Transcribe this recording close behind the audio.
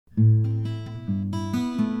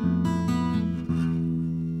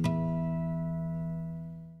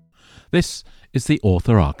This is the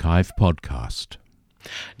Author Archive podcast.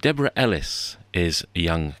 Deborah Ellis is a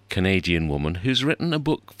young Canadian woman who's written a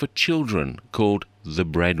book for children called The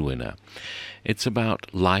Breadwinner. It's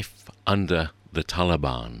about life under the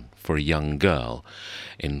Taliban for a young girl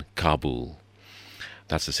in Kabul.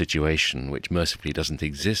 That's a situation which mercifully doesn't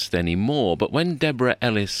exist anymore. But when Deborah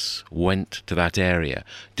Ellis went to that area,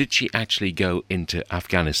 did she actually go into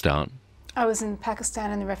Afghanistan? I was in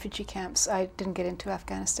Pakistan in the refugee camps. I didn't get into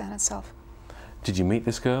Afghanistan itself. Did you meet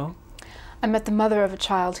this girl? I met the mother of a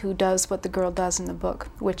child who does what the girl does in the book,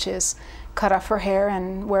 which is cut off her hair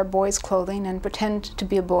and wear boys' clothing and pretend to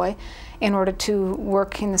be a boy in order to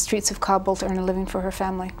work in the streets of Kabul to earn a living for her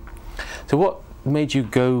family. So what made you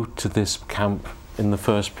go to this camp in the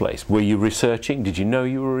first place? Were you researching? Did you know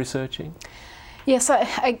you were researching? Yes,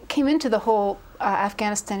 I came into the whole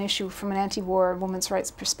Afghanistan issue from an anti-war women's rights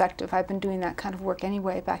perspective. I've been doing that kind of work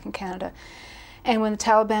anyway back in Canada. And when the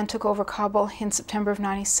Taliban took over Kabul in September of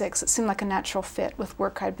 '96, it seemed like a natural fit with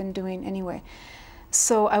work I'd been doing anyway.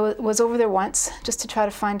 So I was over there once just to try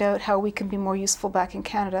to find out how we can be more useful back in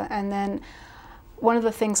Canada. And then one of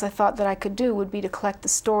the things I thought that I could do would be to collect the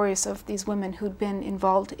stories of these women who'd been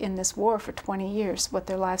involved in this war for 20 years, what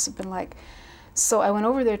their lives have been like. So I went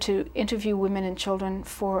over there to interview women and children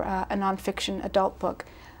for a nonfiction adult book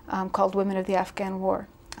called Women of the Afghan War.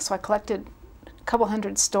 So I collected a couple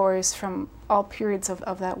hundred stories from all periods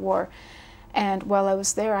of that war. And while I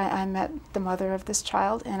was there, I met the mother of this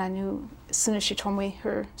child, and I knew as soon as she told me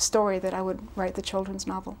her story that I would write the children's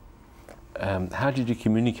novel. How did you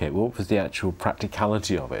communicate? What was the actual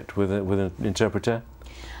practicality of it? With an interpreter?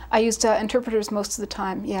 I used interpreters most of the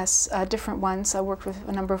time, yes, different ones. I worked with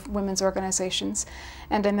a number of women's organizations,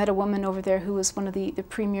 and I met a woman over there who was one of the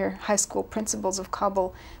premier high school principals of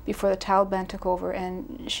Kabul before the Taliban took over,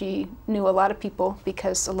 and she knew a lot of people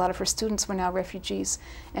because a lot of her students were now refugees,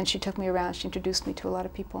 and she took me around. She introduced me to a lot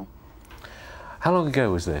of people. How long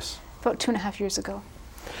ago was this? About 2.5 years ago.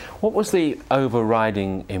 What was the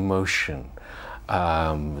overriding emotion?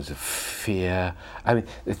 Was it fear? I mean,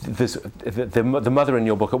 the mother in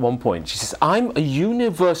your book at one point, she says, "I'm a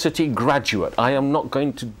university graduate. I am not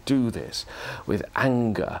going to do this," with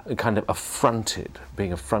anger and kind of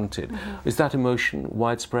being affronted. Mm-hmm. Is that emotion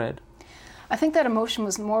widespread? I think that emotion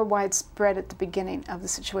was more widespread at the beginning of the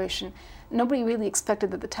situation. Nobody really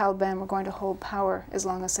expected that the Taliban were going to hold power as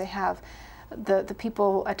long as they have. The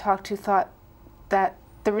people I talked to thought that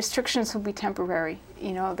the restrictions will be temporary.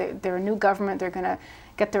 You know, they're a new government, they're going to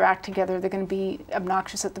get their act together, they're going to be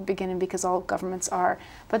obnoxious at the beginning because all governments are,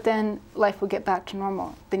 but then life will get back to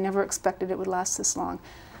normal. They never expected it would last this long.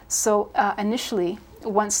 So initially,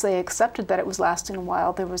 once they accepted that it was lasting a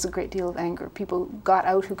while, there was a great deal of anger. People got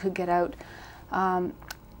out who could get out.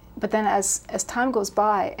 But then as time goes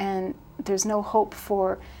by and there's no hope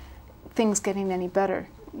for things getting any better,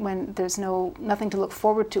 when there's nothing to look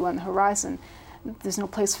forward to on the horizon, there's no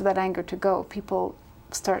place for that anger to go. People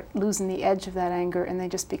start losing the edge of that anger and they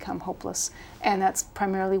just become hopeless. And that's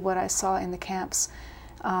primarily what I saw in the camps,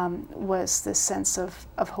 was this sense of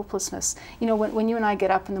hopelessness. You know, when you and I get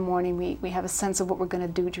up in the morning, we have a sense of what we're going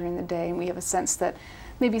to do during the day, and we have a sense that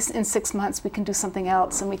maybe in 6 months we can do something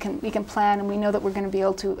else, and we can plan, and we know that we're going to be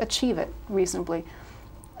able to achieve it reasonably.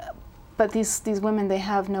 But these women, they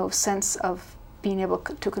have no sense of being able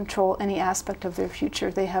to control any aspect of their future.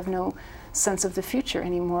 They have no sense of the future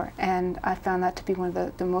anymore, and I found that to be one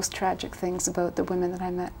of the most tragic things about the women that I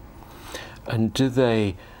met. And do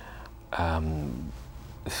they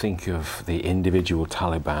think of the individual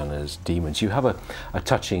Taliban as demons? You have a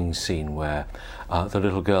touching scene where the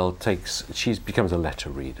little girl becomes a letter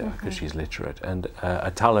reader because she's literate, and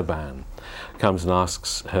a Taliban comes and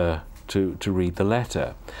asks her to read the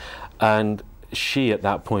letter, and she at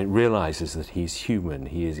that point realizes that he's human,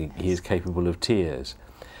 he is capable of tears.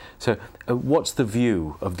 So what's the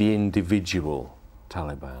view of the individual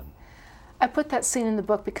Taliban? I put that scene in the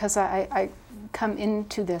book because I come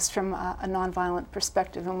into this from a nonviolent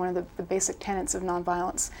perspective, and one of the basic tenets of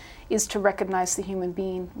nonviolence is to recognize the human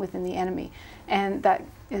being within the enemy. And that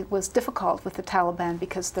it was difficult with the Taliban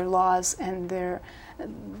because their laws and their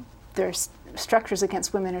structures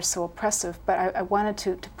against women are so oppressive, but I wanted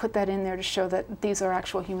to put that in there to show that these are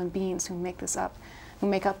actual human beings who make this up, who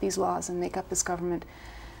make up these laws and make up this government.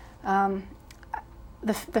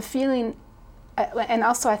 The feeling, and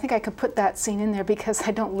also I think I could put that scene in there because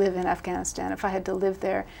I don't live in Afghanistan. If I had to live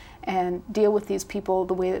there and deal with these people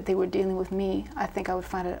the way that they were dealing with me, I think I would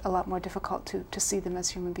find it a lot more difficult to see them as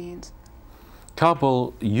human beings.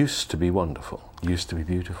 Kabul used to be wonderful, used to be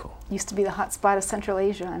beautiful. Used to be the hot spot of Central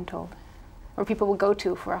Asia, I'm told, where people would go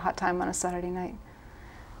to for a hot time on a Saturday night.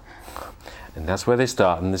 And that's where they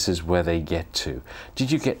start, and this is where they get to.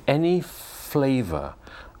 Did you get any flavour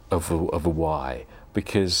of a why?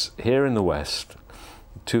 Because here in the West,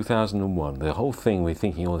 2001, the whole thing we're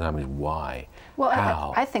thinking all the time is why. Well,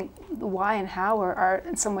 how? I think why and how are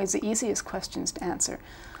in some ways the easiest questions to answer.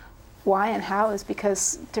 Why and how is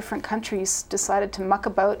because different countries decided to muck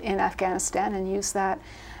about in Afghanistan and use that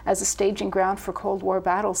as a staging ground for Cold War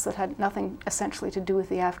battles that had nothing essentially to do with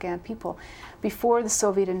the Afghan people. Before the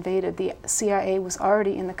Soviet invaded, the CIA was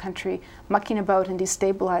already in the country mucking about and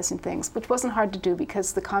destabilizing things, which wasn't hard to do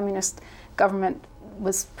because the communist government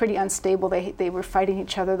was pretty unstable. They were fighting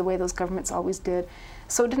each other the way those governments always did.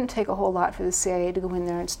 So it didn't take a whole lot for the CIA to go in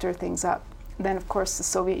there and stir things up. Then, of course, the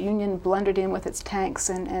Soviet Union blundered in with its tanks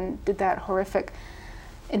and did that horrific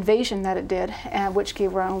invasion that it did, which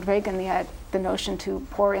gave Ronald Reagan the notion to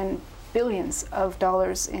pour in billions of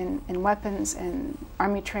dollars in weapons and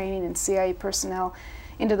army training and CIA personnel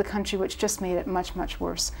into the country, which just made it much, much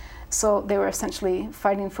worse. So they were essentially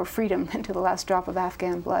fighting for freedom into the last drop of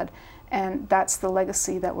Afghan blood, and that's the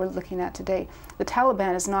legacy that we're looking at today. The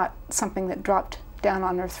Taliban is not something that dropped down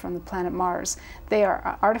on Earth from the planet Mars. They are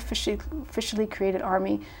an artificially created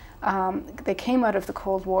army. They came out of the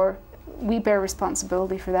Cold War. We bear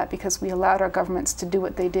responsibility for that because we allowed our governments to do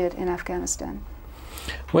what they did in Afghanistan.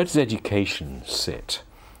 Where does education sit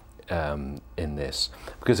in this?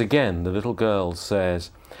 Because again, the little girl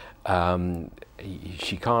says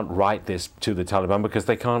she can't write this to the Taliban because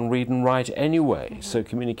they can't read and write anyway. Mm-hmm. So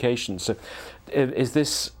communication. So is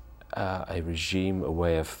this a regime, a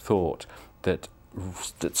way of thought that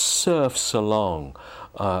surfs along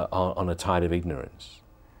on a tide of ignorance?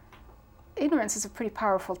 Ignorance is a pretty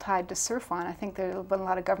powerful tide to surf on. I think there have been a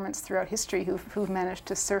lot of governments throughout history who've managed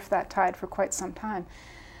to surf that tide for quite some time.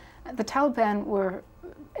 The Taliban were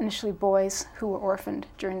initially boys who were orphaned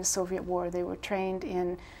during the Soviet War. They were trained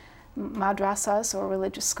in madrasas, or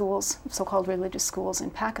religious schools, so-called religious schools in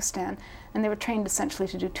Pakistan, and they were trained essentially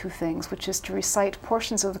to do two things, which is to recite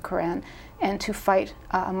portions of the Quran and to fight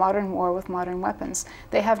a modern war with modern weapons.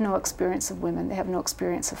 They have no experience of women, they have no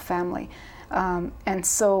experience of family. And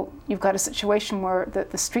so you've got a situation where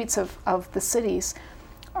the streets of the cities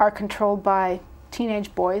are controlled by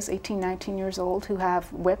teenage boys, 18, 19 years old, who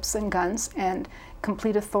have whips and guns and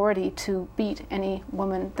complete authority to beat any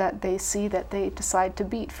woman that they see that they decide to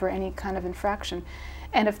beat for any kind of infraction.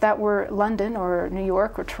 And if that were London or New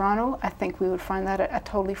York or Toronto, I think we would find that a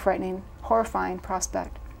totally frightening, horrifying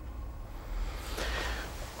prospect.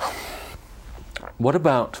 What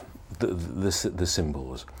about the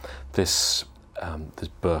symbols? This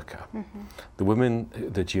burqa. Mm-hmm. The women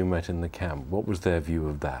that you met in the camp, what was their view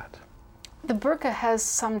of that? The burqa has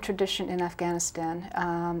some tradition in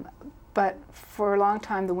Afghanistan, but for a long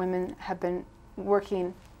time the women have been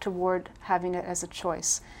working toward having it as a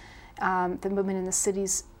choice. The women in the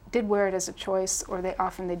cities did wear it as a choice, or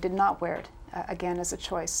they did not wear it, again, as a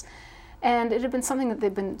choice. And it had been something that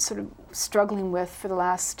they've been sort of struggling with for the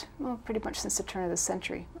last, pretty much since the turn of the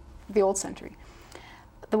century, the old century.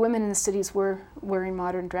 The women in the cities were wearing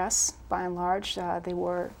modern dress, by and large. They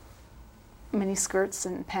wore mini skirts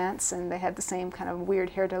and pants, and they had the same kind of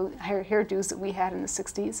weird hairdos that we had in the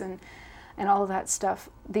 60s, and all of that stuff.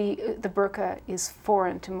 The burqa is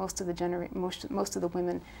foreign to most of the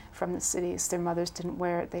women from the cities. Their mothers didn't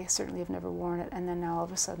wear it. They certainly have never worn it, and then now all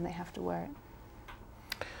of a sudden they have to wear it.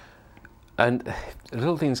 And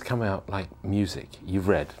little things come out like music. You've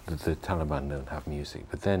read that the Taliban don't have music,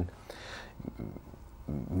 but then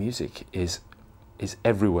music is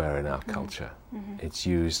everywhere in our culture. Mm-hmm. It's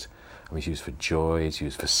used for joy, it's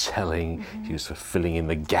used for selling, mm-hmm. It's used for filling in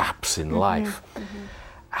the gaps in mm-hmm. life. Mm-hmm.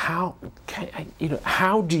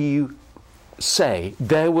 How do you say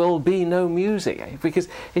there will be no music? Because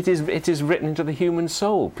it is written into the human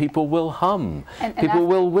soul. People will hum, people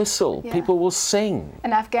will whistle, yeah. People will sing.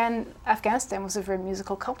 And Afghanistan was a very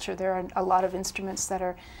musical culture. There are a lot of instruments that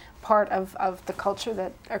are part of the culture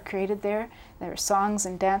that are created there. There are songs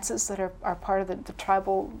and dances that are part of the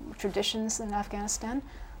tribal traditions in Afghanistan.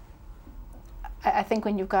 I think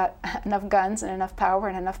when you've got enough guns and enough power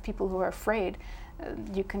and enough people who are afraid,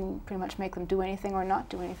 you can pretty much make them do anything or not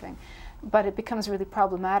do anything. But it becomes really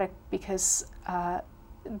problematic because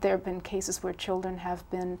there have been cases where children have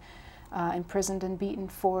been imprisoned and beaten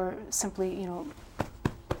for simply,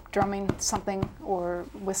 drumming something or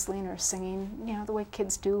whistling or singing, the way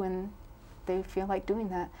kids do, and they feel like doing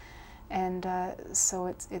that. And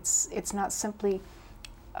so it's not simply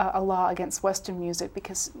a law against Western music,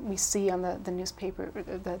 because we see on the newspaper,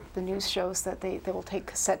 the news shows that they will take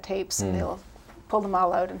cassette tapes and they'll pull them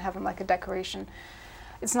all out and have them like a decoration.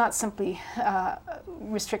 it's not simply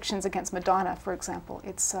restrictions against Madonna, for example.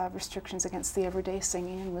 It's restrictions against the everyday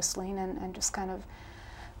singing and whistling and just kind of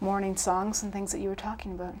mourning songs and things that you were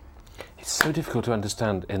talking about. It's so difficult to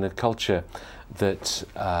understand in a culture that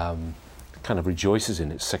kind of rejoices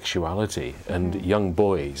in its sexuality, and young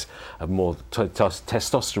boys have more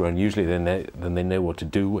testosterone usually than they know what to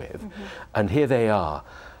do with. And here they are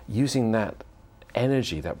using that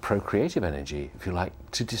energy, that procreative energy, if you like,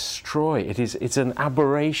 to destroy. It's an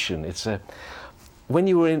aberration. When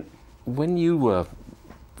you were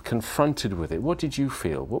confronted with it, what did you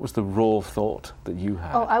feel? What was the raw thought that you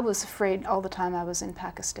had? Oh, I was afraid all the time I was in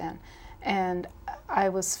Pakistan. And I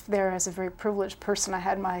was there as a very privileged person. I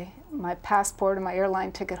had my passport and my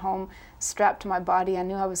airline ticket home strapped to my body. I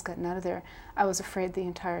knew I was getting out of there. I was afraid the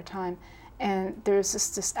entire time. And there's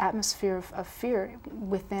this atmosphere of fear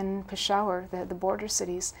within Peshawar, the border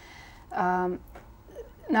cities. Not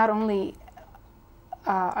only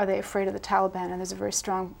are they afraid of the Taliban, and there's a very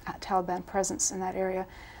strong Taliban presence in that area,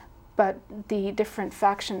 but the different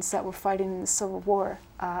factions that were fighting in the Civil War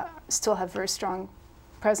still have very strong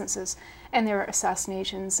presences, and there are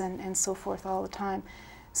assassinations and so forth all the time.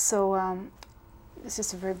 So it's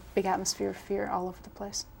just a very big atmosphere of fear all over the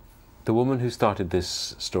place. The woman who started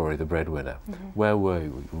this story, the Breadwinner, where were you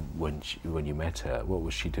when you met her? What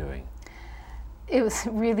was she doing? It was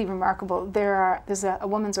really remarkable. There's a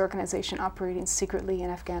women's organization operating secretly in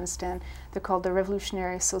Afghanistan. They're called the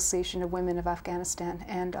Revolutionary Association of Women of Afghanistan,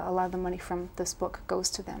 and a lot of the money from this book goes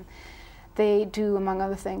to them. They do, among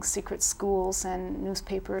other things, secret schools and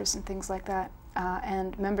newspapers and things like that,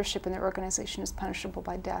 and membership in their organization is punishable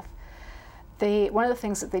by death. One of the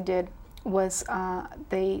things that they did was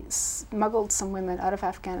they smuggled some women out of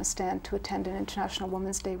Afghanistan to attend an International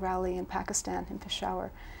Women's Day rally in Pakistan, in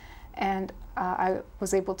Peshawar. And I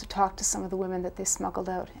was able to talk to some of the women that they smuggled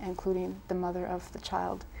out, including the mother of the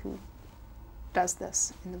child who does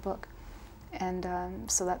this in the book. And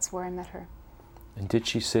so that's where I met her. And did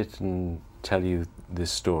she sit and tell you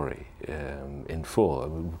this story in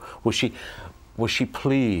full? Was she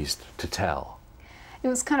pleased to tell? It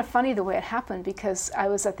was kind of funny the way it happened, because I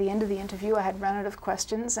was at the end of the interview. I had run out of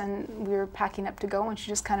questions and we were packing up to go, and she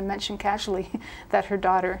just kind of mentioned casually that her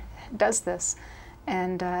daughter does this.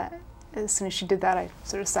 And as soon as she did that, I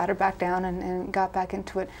sort of sat her back down and got back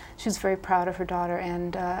into it. She was very proud of her daughter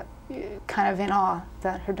and kind of in awe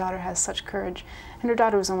that her daughter has such courage. And her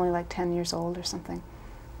daughter was only like 10 years old or something.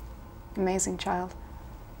 Amazing child.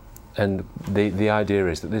 And the idea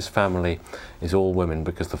is that this family is all women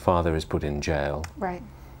because the father is put in jail. Right.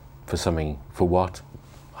 For what?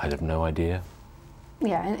 I have no idea.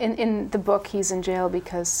 Yeah, in the book he's in jail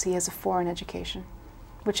because he has a foreign education,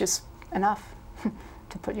 which is enough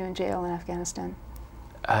to put you in jail in Afghanistan.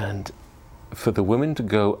 And for the women to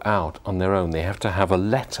go out on their own, they have to have a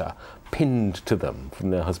letter pinned to them from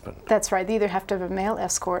their husband. That's right. They either have to have a male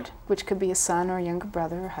escort, which could be a son or a younger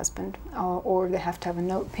brother or husband, or they have to have a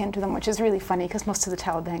note pinned to them, which is really funny because most of the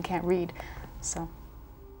Taliban can't read. So.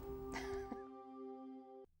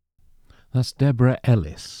 That's Deborah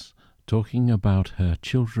Ellis talking about her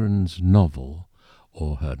children's novel,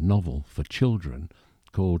 or her novel for children,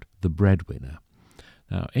 called The Breadwinner.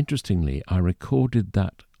 Now, interestingly, I recorded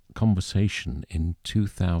that conversation in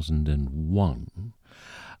 2001,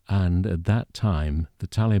 and at that time the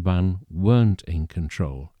Taliban weren't in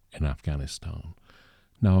control in Afghanistan.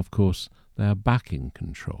 Now, of course, they are back in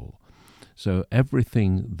control. So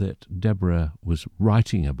everything that Deborah was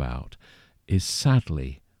writing about is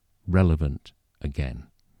sadly relevant again.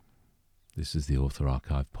 This is the Author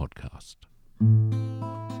Archive podcast.